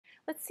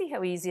Let's see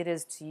how easy it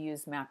is to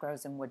use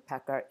macros in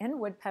Woodpecker. In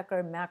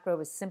Woodpecker, macro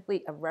is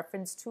simply a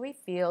reference to a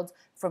field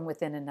from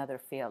within another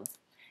field.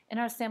 In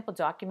our sample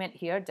document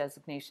here,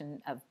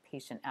 designation of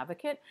patient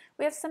advocate,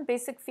 we have some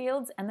basic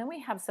fields and then we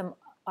have some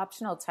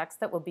optional text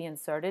that will be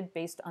inserted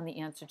based on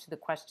the answer to the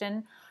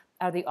question,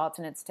 are the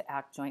alternates to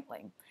act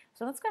jointly?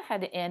 So let's go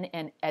ahead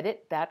and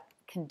edit that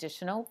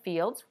conditional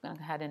field. We're going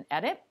to go ahead and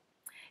edit.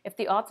 If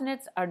the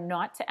alternates are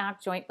not to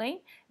act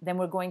jointly, then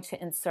we're going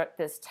to insert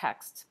this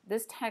text.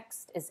 This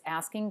text is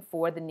asking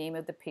for the name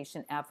of the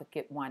patient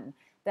advocate 1.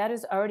 That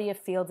is already a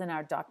field in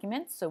our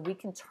document, so we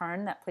can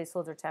turn that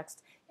placeholder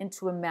text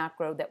into a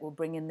macro that will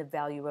bring in the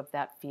value of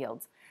that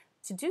field.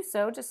 To do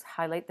so, just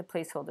highlight the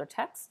placeholder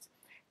text.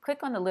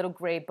 Click on the little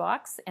gray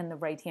box in the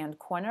right-hand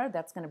corner.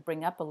 That's going to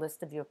bring up a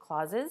list of your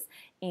clauses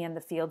and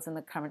the fields in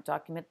the current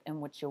document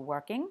in which you're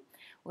working.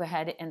 We'll go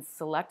ahead and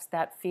select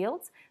that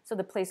field. So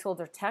the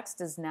placeholder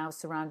text is now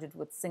surrounded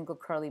with single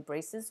curly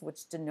braces,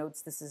 which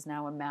denotes this is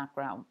now a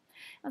macro.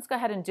 Let's go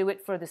ahead and do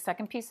it for the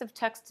second piece of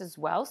text as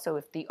well. So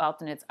if the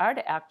alternates are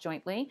to act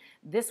jointly,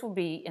 this will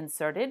be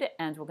inserted,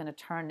 and we're going to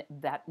turn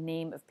that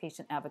name of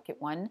patient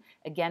advocate 1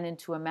 again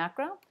into a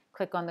macro.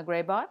 Click on the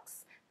gray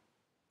box.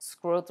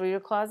 Scroll through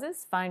your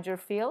clauses, find your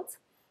field.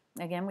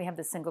 Again, we have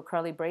the single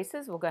curly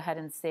braces. We'll go ahead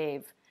and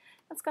save.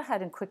 Let's go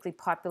ahead and quickly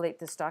populate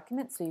this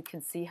document so you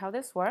can see how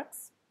this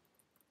works.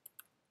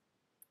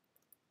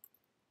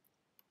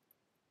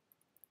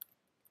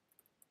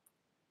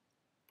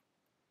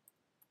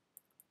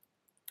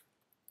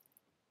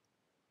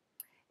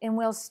 And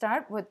we'll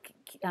start with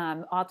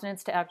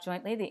alternates to act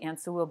jointly. The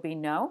answer will be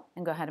no,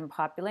 and go ahead and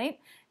populate.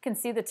 You can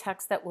see the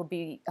text that will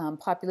be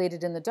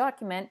populated in the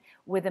document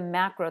with a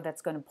macro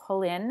that's going to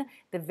pull in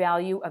the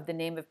value of the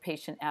name of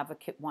patient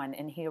advocate 1.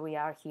 And here we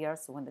are here,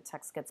 so when the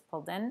text gets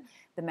pulled in,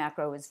 the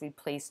macro is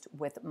replaced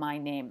with my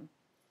name.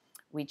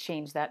 We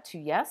change that to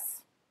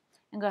yes,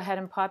 and go ahead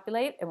and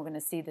populate, and we're going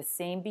to see the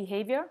same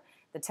behavior.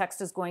 The text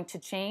is going to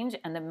change,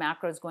 and the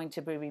macro is going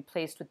to be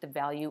replaced with the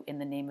value in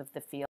the name of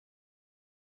the field.